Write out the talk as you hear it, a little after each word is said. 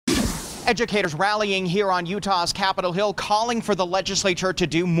Educators rallying here on Utah's Capitol Hill, calling for the legislature to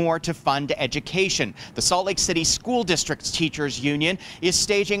do more to fund education. The Salt Lake City School District's Teachers Union is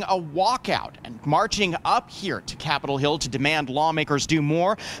staging a walkout and marching up here to Capitol Hill to demand lawmakers do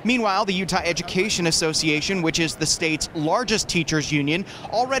more. Meanwhile, the Utah Education Association, which is the state's largest teachers union,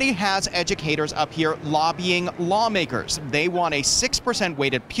 already has educators up here lobbying lawmakers. They want a 6%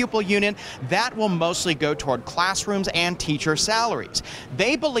 weighted pupil unit that will mostly go toward classrooms and teacher salaries.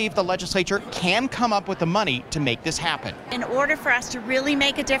 They believe the legislature can come up with the money to make this happen. In order for us to really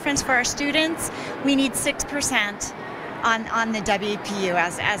make a difference for our students, we need 6% on the WPU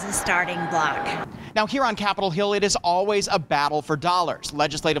as a starting block. Now, here on Capitol Hill, it is always a battle for dollars.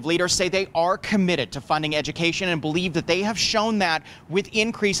 Legislative leaders say they are committed to funding education and believe that they have shown that with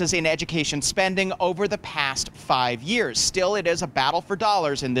increases in education spending over the past 5 years. Still, it is a battle for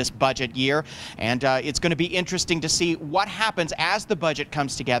dollars in this budget year, and it's going to be interesting to see what happens as the budget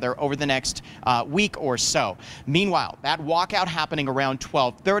comes together over the next week or so. Meanwhile, that walkout happening around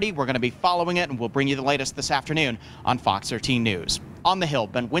 12:30. We're going to be following it, and we'll bring you the latest this afternoon on Fox 13 News. On the Hill,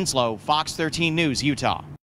 Ben Winslow, Fox 13 News, Utah.